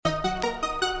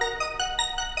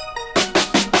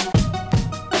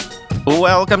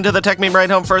Welcome to the Tech Meme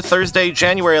Ride Home for Thursday,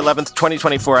 January 11th,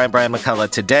 2024. I'm Brian McCullough.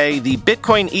 Today, the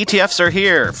Bitcoin ETFs are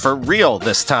here, for real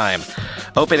this time.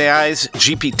 OpenAI's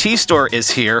GPT store is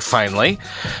here, finally.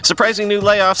 Surprising new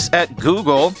layoffs at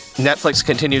Google. Netflix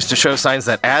continues to show signs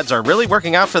that ads are really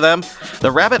working out for them.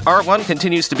 The Rabbit R1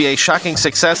 continues to be a shocking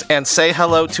success, and say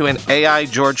hello to an AI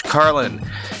George Carlin.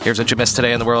 Here's what you missed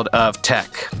today in the world of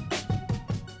tech.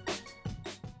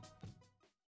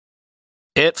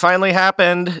 It finally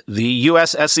happened. The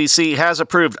U.S. SEC has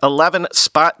approved 11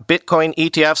 spot Bitcoin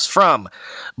ETFs from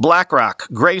BlackRock,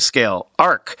 Grayscale,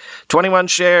 ARK, 21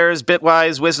 Shares,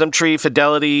 Bitwise, WisdomTree,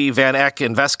 Fidelity, Van Eck,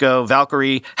 Invesco,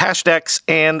 Valkyrie, Hashdex,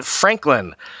 and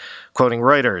Franklin. Quoting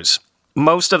Reuters.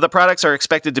 Most of the products are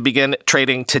expected to begin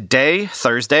trading today,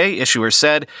 Thursday, issuers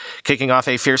said, kicking off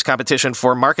a fierce competition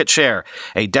for market share.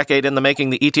 A decade in the making,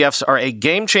 the ETFs are a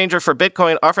game changer for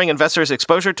Bitcoin, offering investors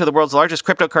exposure to the world's largest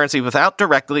cryptocurrency without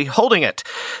directly holding it.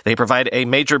 They provide a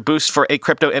major boost for a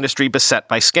crypto industry beset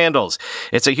by scandals.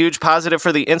 It's a huge positive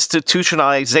for the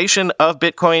institutionalization of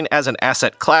Bitcoin as an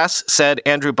asset class, said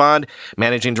Andrew Bond,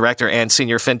 managing director and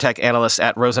senior fintech analyst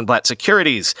at Rosenblatt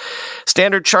Securities.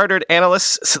 Standard Chartered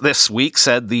analysts this week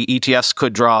said the ETFs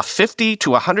could draw $50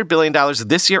 to $100 billion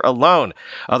this year alone.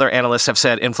 Other analysts have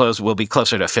said inflows will be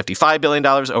closer to $55 billion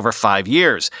over 5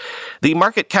 years. The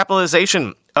market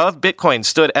capitalization of Bitcoin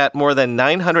stood at more than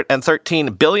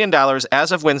 $913 billion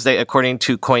as of Wednesday, according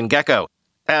to CoinGecko.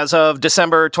 As of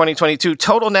December 2022,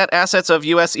 total net assets of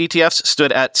U.S. ETFs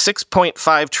stood at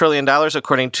 $6.5 trillion,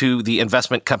 according to the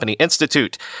Investment Company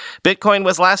Institute. Bitcoin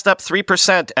was last up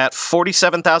 3% at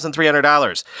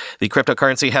 $47,300. The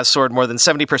cryptocurrency has soared more than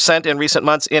 70% in recent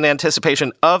months in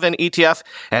anticipation of an ETF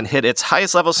and hit its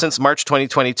highest level since March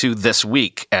 2022 this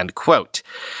week, end quote.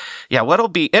 Yeah, what'll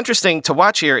be interesting to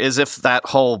watch here is if that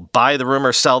whole buy the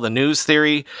rumor, sell the news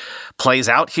theory plays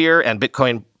out here and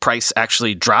Bitcoin price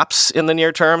actually drops in the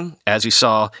near term. As you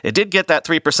saw, it did get that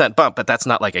 3% bump, but that's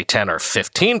not like a 10 or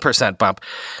 15% bump.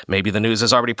 Maybe the news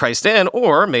is already priced in,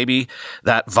 or maybe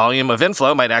that volume of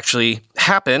inflow might actually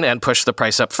happen and push the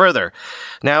price up further.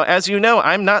 Now, as you know,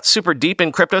 I'm not super deep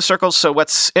in crypto circles, so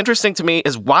what's interesting to me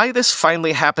is why this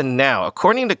finally happened now.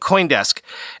 According to CoinDesk,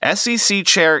 SEC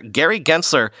Chair Gary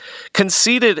Gensler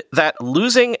conceded that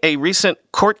losing a recent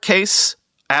court case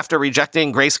after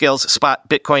rejecting Grayscale's spot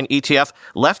Bitcoin ETF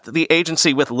left the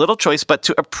agency with little choice but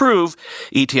to approve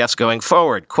ETFs going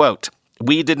forward. Quote,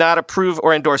 "We did not approve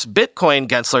or endorse Bitcoin,"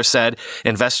 Gensler said.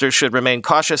 "Investors should remain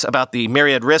cautious about the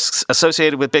myriad risks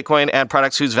associated with Bitcoin and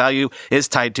products whose value is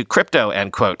tied to crypto,"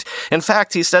 end quote. In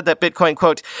fact, he said that Bitcoin,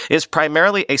 quote, "is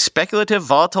primarily a speculative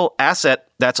volatile asset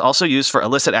that's also used for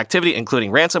illicit activity,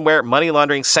 including ransomware, money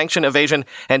laundering, sanction evasion,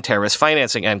 and terrorist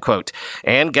financing," end quote.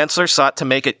 And Gensler sought to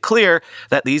make it clear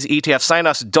that these ETF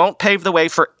sign-offs don't pave the way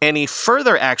for any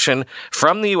further action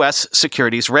from the U.S.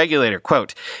 securities regulator.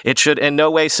 Quote, "It should in no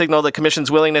way signal the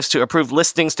Commission's willingness to approve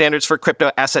listing standards for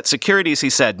crypto asset securities," he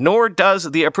said, "nor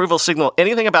does the approval signal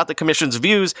anything about the Commission's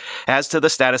views as to the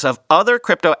status of other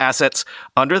crypto assets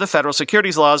under the federal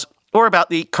securities laws or about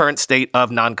the current state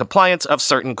of non-compliance of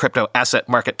certain crypto asset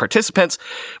market participants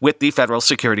with the federal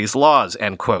securities laws,"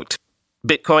 end quote.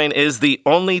 Bitcoin is the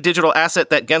only digital asset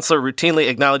that Gensler routinely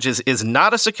acknowledges is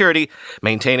not a security,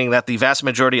 maintaining that the vast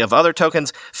majority of other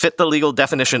tokens fit the legal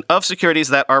definition of securities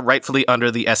that are rightfully under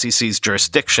the SEC's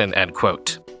jurisdiction, end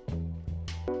quote.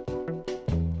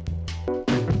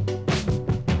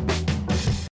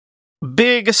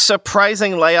 Big,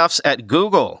 surprising layoffs at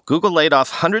Google. Google laid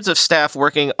off hundreds of staff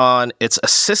working on its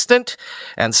Assistant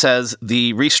and says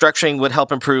the restructuring would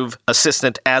help improve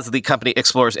Assistant as the company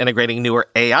explores integrating newer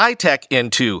AI tech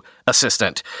into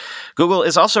Assistant. Google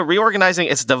is also reorganizing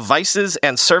its devices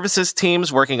and services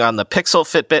teams working on the Pixel,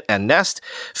 Fitbit, and Nest.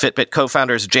 Fitbit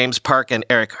co-founders James Park and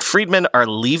Eric Friedman are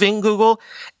leaving Google,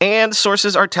 and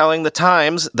sources are telling The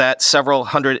Times that several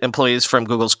hundred employees from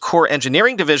Google's core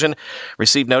engineering division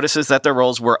received notices that their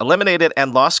roles were eliminated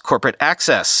and lost corporate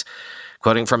access.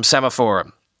 Quoting from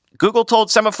Semaphore, Google told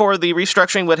Semaphore the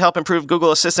restructuring would help improve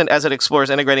Google Assistant as it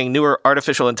explores integrating newer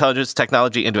artificial intelligence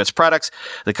technology into its products.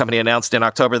 The company announced in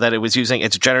October that it was using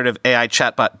its generative AI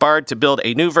chatbot Bard to build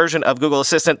a new version of Google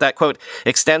Assistant that, quote,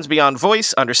 "extends beyond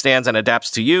voice, understands and adapts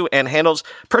to you, and handles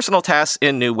personal tasks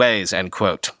in new ways," end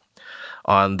quote.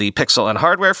 On the Pixel and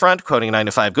hardware front, quoting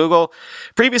 9to5 Google,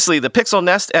 previously the Pixel,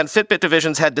 Nest, and Fitbit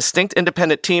divisions had distinct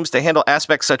independent teams to handle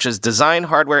aspects such as design,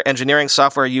 hardware, engineering,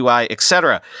 software, UI,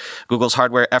 etc. Google's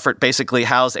hardware effort basically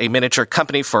housed a miniature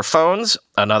company for phones,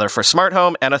 another for smart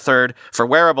home, and a third for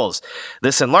wearables.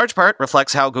 This in large part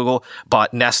reflects how Google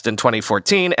bought Nest in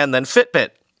 2014 and then Fitbit.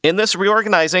 In this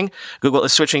reorganizing, Google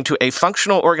is switching to a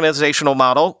functional organizational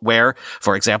model where,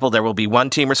 for example, there will be one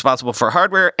team responsible for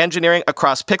hardware engineering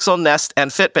across Pixel, Nest,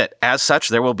 and Fitbit. As such,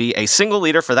 there will be a single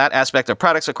leader for that aspect of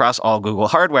products across all Google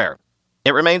hardware.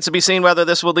 It remains to be seen whether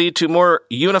this will lead to more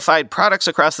unified products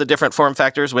across the different form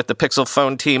factors, with the Pixel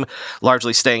phone team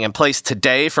largely staying in place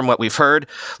today from what we've heard.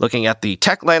 Looking at the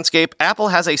tech landscape, Apple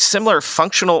has a similar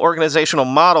functional organizational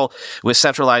model with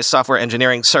centralized software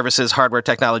engineering services, hardware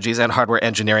technologies, and hardware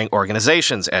engineering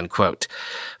organizations, end quote.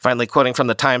 Finally, quoting from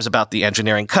the Times about the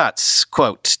engineering cuts,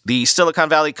 quote, the Silicon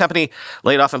Valley company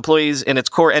laid off employees in its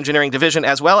core engineering division,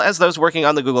 as well as those working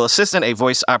on the Google Assistant, a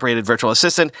voice-operated virtual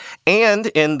assistant, and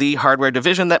in the hardware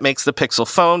division that makes the Pixel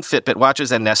phone, Fitbit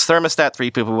watches, and Nest thermostat,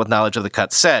 3 people with knowledge of the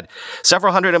cuts said.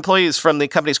 Several hundred employees from the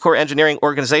company's core engineering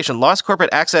organization lost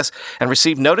corporate access and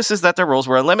received notices that their roles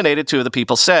were eliminated, 2 of the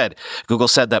people said. Google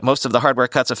said that most of the hardware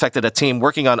cuts affected a team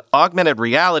working on augmented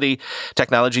reality,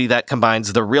 technology that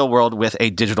combines the real world with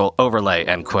a digital overlay,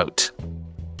 end quote.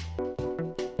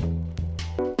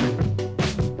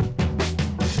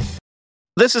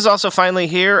 This is also finally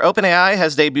here. OpenAI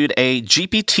has debuted a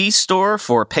GPT store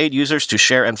for paid users to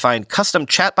share and find custom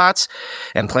chatbots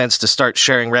and plans to start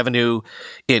sharing revenue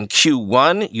in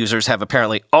Q1. Users have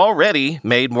apparently already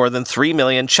made more than 3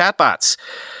 million chatbots,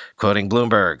 quoting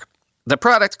Bloomberg. The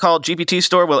product, called GPT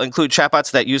Store, will include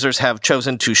chatbots that users have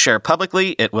chosen to share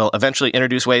publicly. It will eventually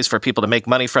introduce ways for people to make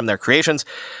money from their creations,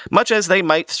 much as they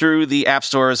might through the app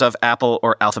stores of Apple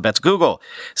or Alphabet's Google.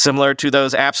 Similar to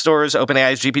those app stores,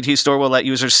 OpenAI's GPT Store will let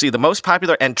users see the most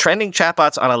popular and trending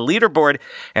chatbots on a leaderboard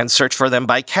and search for them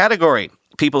by category.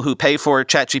 People who pay for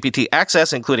ChatGPT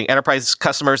access, including enterprise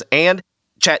customers and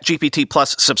ChatGPT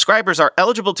Plus subscribers, are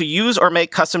eligible to use or make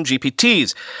custom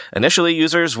GPTs. Initially,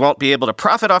 users won't be able to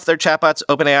profit off their chatbots,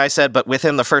 OpenAI said, but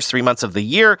within the first 3 months of the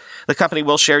year, the company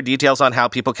will share details on how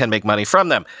people can make money from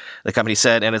them. The company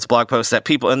said in its blog post that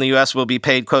people in the U.S. will be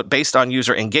paid, quote, based on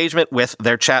user engagement with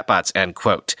their chatbots, end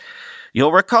quote.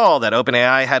 You'll recall that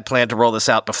OpenAI had planned to roll this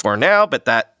out before now, but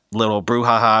that little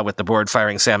brouhaha with the board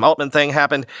firing Sam Altman thing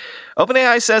happened.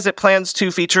 OpenAI says it plans to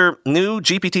feature new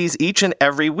GPTs each and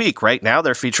every week. Right now,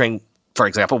 they're featuring, for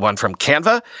example, one from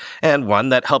Canva and one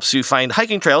that helps you find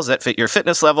hiking trails that fit your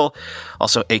fitness level.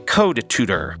 Also, a code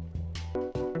tutor.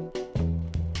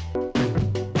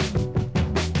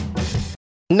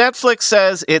 Netflix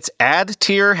says its ad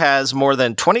tier has more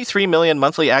than 23 million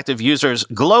monthly active users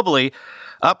globally,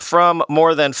 up from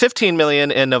more than 15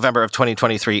 million in November of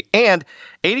 2023. And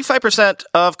 85%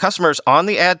 of customers on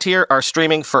the ad tier are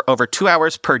streaming for over 2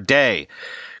 hours per day,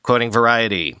 quoting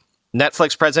Variety.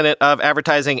 Netflix president of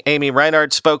advertising Amy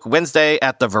Reinhard spoke Wednesday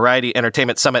at the Variety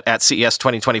Entertainment Summit at CES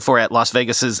 2024 at Las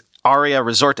Vegas's Aria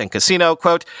Resort and Casino.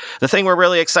 Quote, the thing we're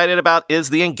really excited about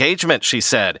is the engagement, she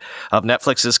said. Of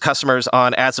Netflix's customers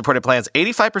on ad-supported plans,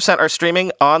 85% are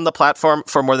streaming on the platform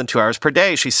for more than 2 hours per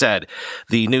day, she said.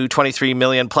 The new 23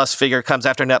 million plus figure comes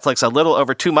after Netflix a little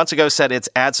over 2 months ago said its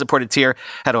ad-supported tier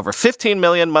had over 15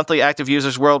 million monthly active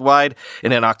users worldwide.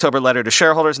 In an October letter to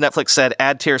shareholders, Netflix said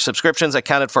ad tier subscriptions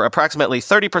accounted for approximately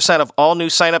 30% of all new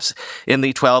signups in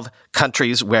the 12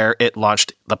 countries where it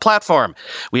launched the platform.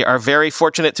 We are very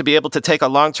fortunate to be able to take a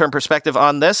long-term perspective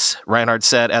on this, Reinhard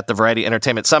said at the Variety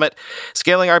Entertainment Summit.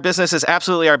 Scaling our business is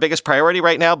absolutely our biggest priority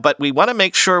right now, but we want to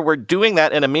make sure we're doing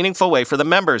that in a meaningful way for the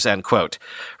members, end quote.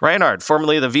 Reinhard,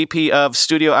 formerly the VP of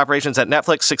Studio Operations at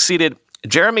Netflix, succeeded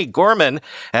Jeremy Gorman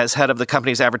as head of the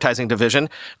company's advertising division.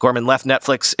 Gorman left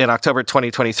Netflix in October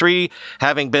 2023,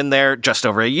 having been there just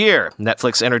over a year.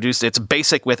 Netflix introduced its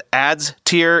Basic with Ads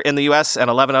tier in the U.S. and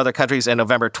 11 other countries in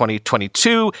November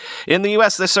 2022. In the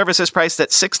U.S., this service is priced at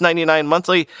 $6.99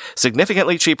 monthly,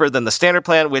 significantly cheaper than the standard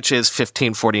plan, which is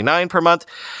 $15.49 per month.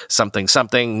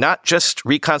 Something, not just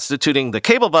reconstituting the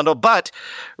cable bundle, but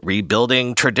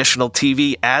rebuilding traditional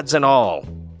TV ads and all.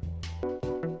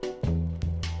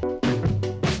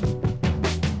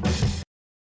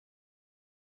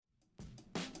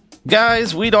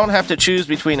 Guys, we don't have to choose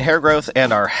between hair growth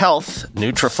and our health.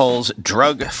 Nutrafol's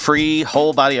drug-free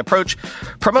whole-body approach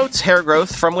promotes hair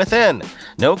growth from within.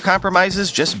 No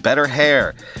compromises, just better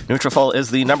hair. Nutrafol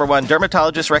is the #1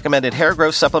 dermatologist-recommended hair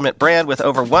growth supplement brand with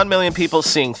over 1 million people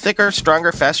seeing thicker,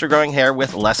 stronger, faster-growing hair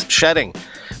with less shedding.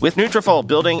 With Nutrafol,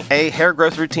 building a hair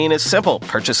growth routine is simple.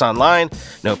 Purchase online,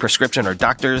 no prescription or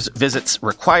doctor's visits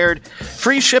required.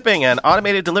 Free shipping and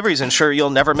automated deliveries ensure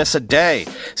you'll never miss a day.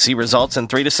 See results in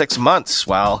 3 to 6 months.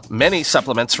 While many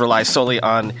supplements rely solely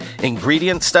on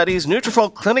ingredient studies,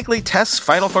 Nutrafol clinically tests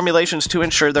final formulations to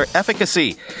ensure their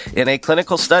efficacy. In a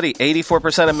clinical study,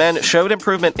 84% of men showed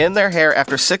improvement in their hair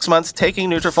after 6 months taking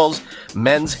Nutrafol's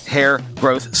men's hair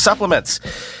growth supplements.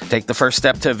 Take the first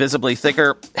step to visibly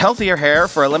thicker, healthier hair.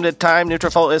 For a limited time,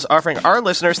 Nutrafol is offering our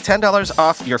listeners $10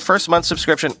 off your first month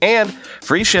subscription and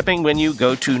free shipping when you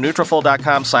go to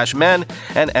Nutrafol.com/men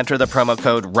and enter the promo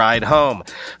code RIDEHOME.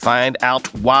 Find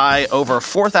out why over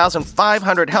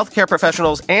 4,500 healthcare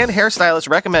professionals and hairstylists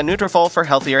recommend Nutrafol for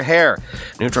healthier hair.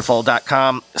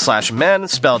 Nutrafol.com/men,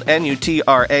 spelled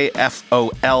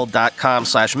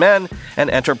Nutrafol.com/men, and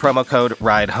enter promo code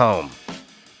RIDEHOME.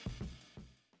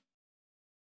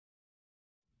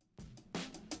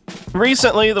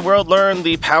 Recently, the world learned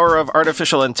the power of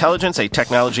artificial intelligence, a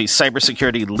technology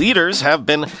cybersecurity leaders have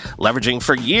been leveraging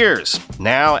for years.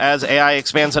 Now, as AI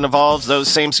expands and evolves, those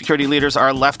same security leaders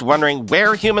are left wondering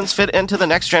where humans fit into the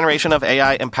next generation of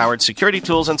AI-empowered security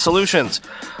tools and solutions.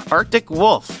 Arctic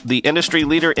Wolf, the industry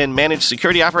leader in managed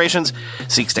security operations,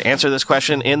 seeks to answer this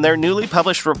question in their newly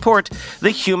published report,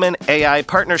 The Human-AI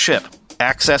Partnership.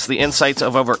 Access the insights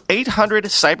of over 800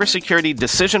 cybersecurity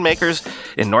decision makers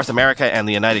in North America and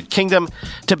the United Kingdom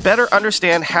to better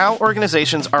understand how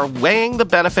organizations are weighing the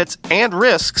benefits and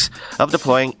risks of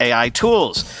deploying AI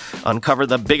tools. Uncover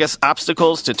the biggest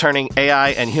obstacles to turning AI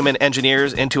and human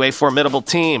engineers into a formidable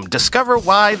team. Discover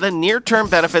why the near-term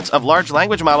benefits of large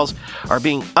language models are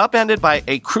being upended by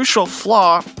a crucial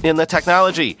flaw in the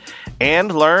technology.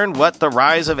 And learn what the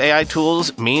rise of AI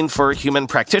tools mean for human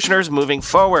practitioners moving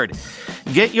forward.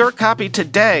 Get your copy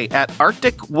today at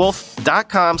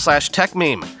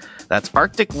arcticwolf.com/techmeme. That's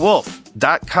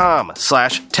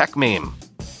arcticwolf.com/techmeme.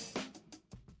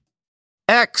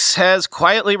 X has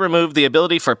quietly removed the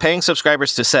ability for paying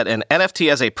subscribers to set an NFT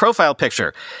as a profile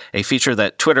picture, a feature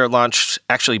that Twitter launched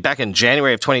actually back in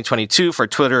January of 2022 for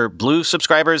Twitter Blue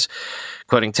subscribers.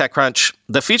 Quoting TechCrunch,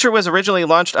 the feature was originally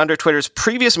launched under Twitter's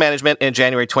previous management in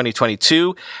January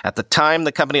 2022. At the time,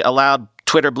 the company allowed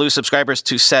Twitter Blue subscribers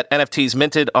to set NFTs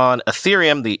minted on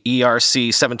Ethereum, the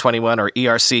ERC-721 or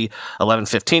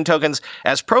ERC-1115 tokens,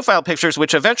 as profile pictures,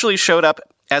 which eventually showed up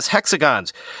as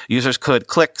hexagons. Users could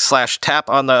click/tap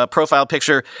on the profile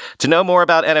picture to know more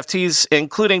about NFTs,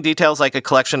 including details like a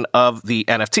collection of the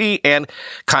NFT and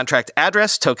contract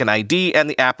address, token ID, and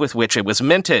the app with which it was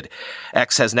minted.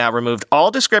 X has now removed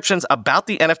all descriptions about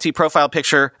the NFT profile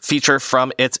picture feature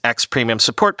from its X Premium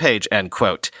support page, end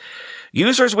quote.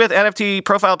 Users with NFT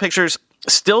profile pictures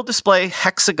still display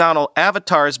hexagonal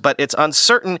avatars, but it's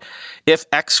uncertain if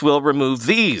X will remove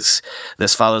these.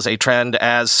 This follows a trend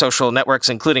as social networks,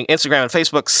 including Instagram and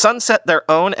Facebook, sunset their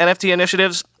own NFT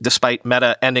initiatives, despite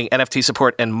Meta ending NFT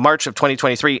support in March of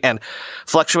 2023 and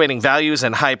fluctuating values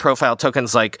in high-profile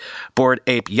tokens like Bored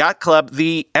Ape Yacht Club.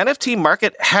 The NFT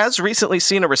market has recently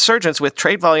seen a resurgence, with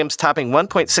trade volumes topping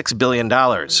 $1.6 billion.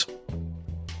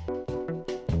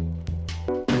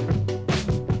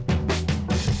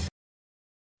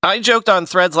 I joked on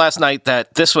Threads last night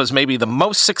that this was maybe the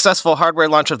most successful hardware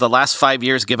launch of the last 5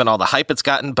 years, given all the hype it's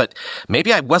gotten, but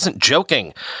maybe I wasn't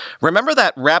joking. Remember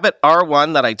that Rabbit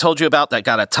R1 that I told you about that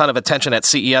got a ton of attention at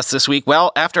CES this week?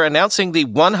 Well, after announcing the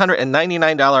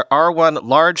 $199 R1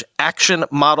 large action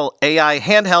model AI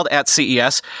handheld at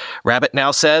CES, Rabbit now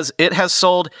says it has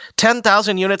sold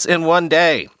 10,000 units in one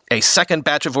day. A second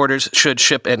batch of orders should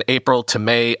ship in April to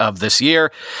May of this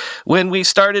year. When we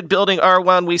started building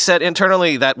R1, we said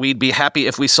internally that we'd be happy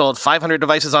if we sold 500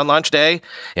 devices on launch day.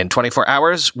 In 24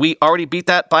 hours, we already beat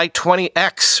that by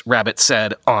 20x, Rabbit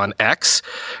said on X.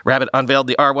 Rabbit unveiled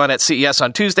the R1 at CES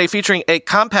on Tuesday, featuring a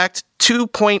compact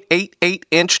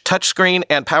 2.88-inch touchscreen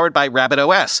and powered by Rabbit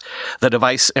OS. The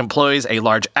device employs a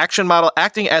large action model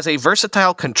acting as a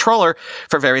versatile controller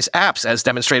for various apps, as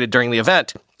demonstrated during the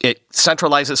event. It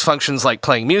centralizes functions like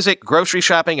playing music, grocery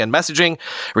shopping, and messaging,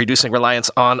 reducing reliance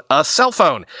on a cell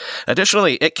phone.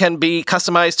 Additionally, it can be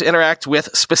customized to interact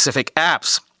with specific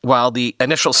apps. While the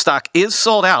initial stock is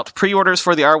sold out, pre-orders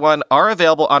for the R1 are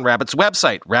available on Rabbit's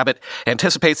website. Rabbit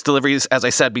anticipates deliveries, as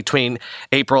I said, between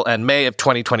April and May of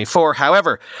 2024.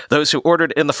 However, those who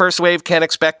ordered in the first wave can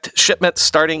expect shipments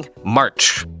starting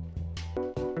March.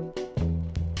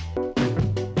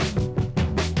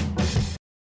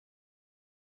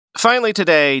 Finally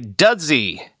today,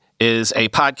 Dudsy is a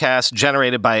podcast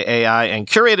generated by AI and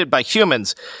curated by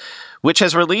humans, which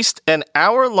has released an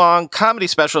hour-long comedy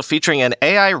special featuring an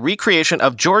AI recreation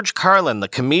of George Carlin, the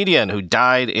comedian who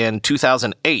died in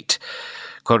 2008.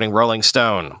 Quoting Rolling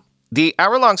Stone, the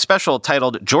hour-long special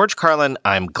titled George Carlin,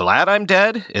 I'm Glad I'm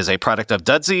Dead, is a product of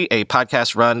Dudsy, a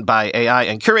podcast run by AI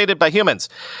and curated by humans.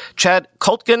 Chad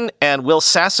Koltgen and Will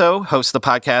Sasso host the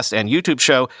podcast and YouTube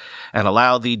show and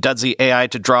allow the Dudsy AI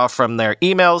to draw from their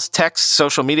emails, texts,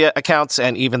 social media accounts,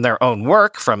 and even their own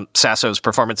work, from Sasso's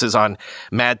performances on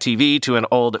Mad TV to an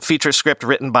old feature script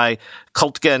written by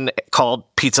Koltgen called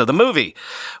Pizza the Movie.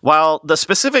 While the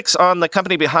specifics on the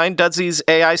company behind Dudsy's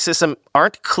AI system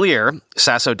aren't clear,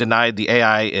 Sasso denied the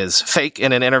AI is fake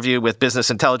in an interview with Business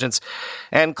Intelligence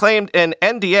and claimed an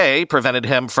NDA prevented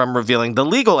him from revealing the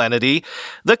legal entity.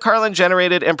 The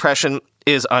Carlin-generated impression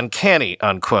is uncanny,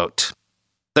 unquote.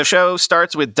 The show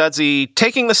starts with Dudsy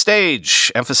taking the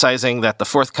stage, emphasizing that the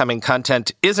forthcoming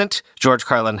content isn't George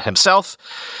Carlin himself.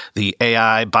 The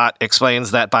AI bot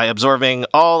explains that by absorbing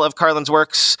all of Carlin's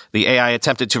works, the AI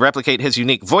attempted to replicate his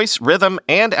unique voice, rhythm,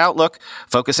 and outlook,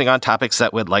 focusing on topics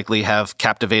that would likely have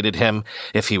captivated him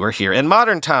if he were here in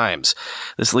modern times.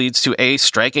 This leads to a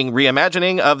striking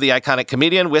reimagining of the iconic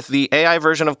comedian, with the AI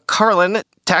version of Carlin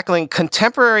tackling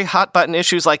contemporary hot-button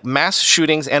issues like mass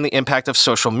shootings and the impact of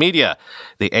social media.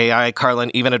 The AI Carlin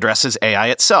even addresses AI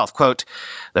itself. Quote,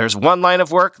 there's one line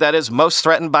of work that is most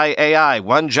threatened by AI,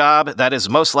 one job that is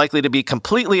most likely to be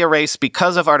completely erased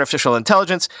because of artificial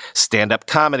intelligence, stand-up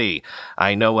comedy.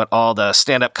 I know what all the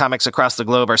stand-up comics across the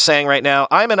globe are saying right now.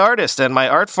 I'm an artist, and my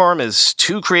art form is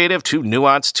too creative, too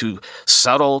nuanced, too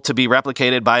subtle to be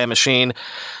replicated by a machine.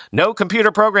 No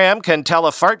computer program can tell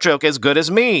a fart joke as good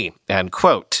as me, end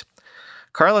quote.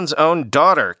 Carlin's own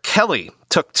daughter, Kelly,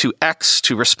 took to X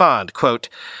to respond, quote,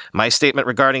 my statement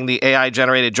regarding the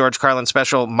AI-generated George Carlin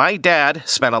special, my dad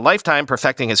spent a lifetime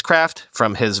perfecting his craft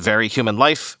from his very human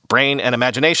life, brain, and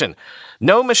imagination.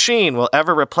 No machine will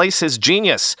ever replace his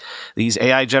genius. These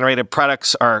AI-generated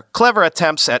products are clever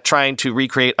attempts at trying to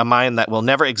recreate a mind that will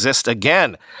never exist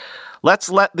again. Let's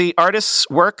let the artist's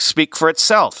work speak for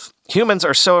itself. Humans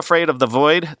are so afraid of the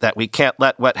void that we can't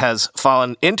let what has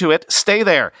fallen into it stay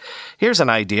there. Here's an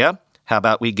idea. How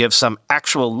about we give some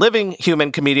actual living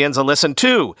human comedians a listen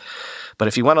too? But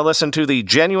if you want to listen to the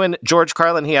genuine George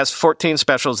Carlin, he has 14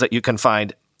 specials that you can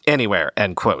find anywhere,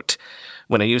 end quote.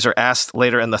 When a user asked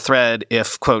later in the thread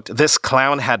if, quote, this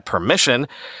clown had permission,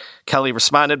 Kelly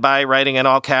responded by writing in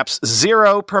all caps,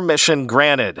 0 permission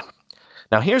granted.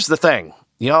 Now here's the thing.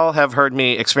 Y'all have heard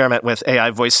me experiment with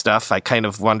AI voice stuff. I kind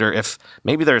of wonder if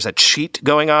maybe there's a cheat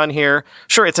going on here.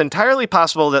 Sure, it's entirely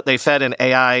possible that they fed an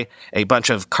AI a bunch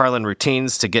of Carlin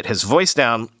routines to get his voice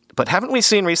down, but haven't we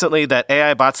seen recently that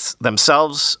AI bots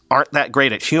themselves aren't that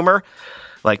great at humor?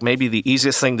 Like maybe the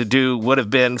easiest thing to do would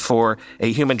have been for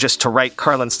a human just to write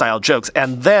Carlin-style jokes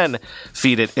and then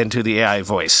feed it into the AI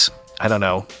voice. I don't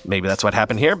know. Maybe that's what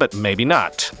happened here, but maybe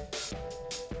not.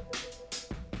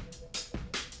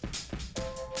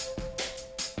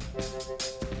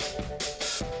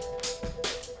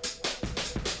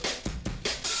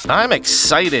 I'm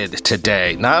excited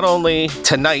today. Not only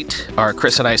tonight are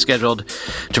Chris and I scheduled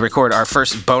to record our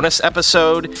first bonus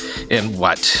episode in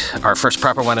our first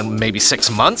proper one in maybe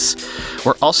 6 months.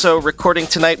 We're also recording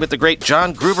tonight with the great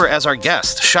John Gruber as our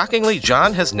guest. Shockingly,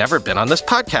 John has never been on this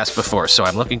podcast before, so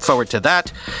I'm looking forward to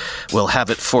that. We'll have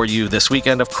it for you this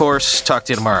weekend, of course. Talk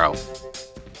to you tomorrow.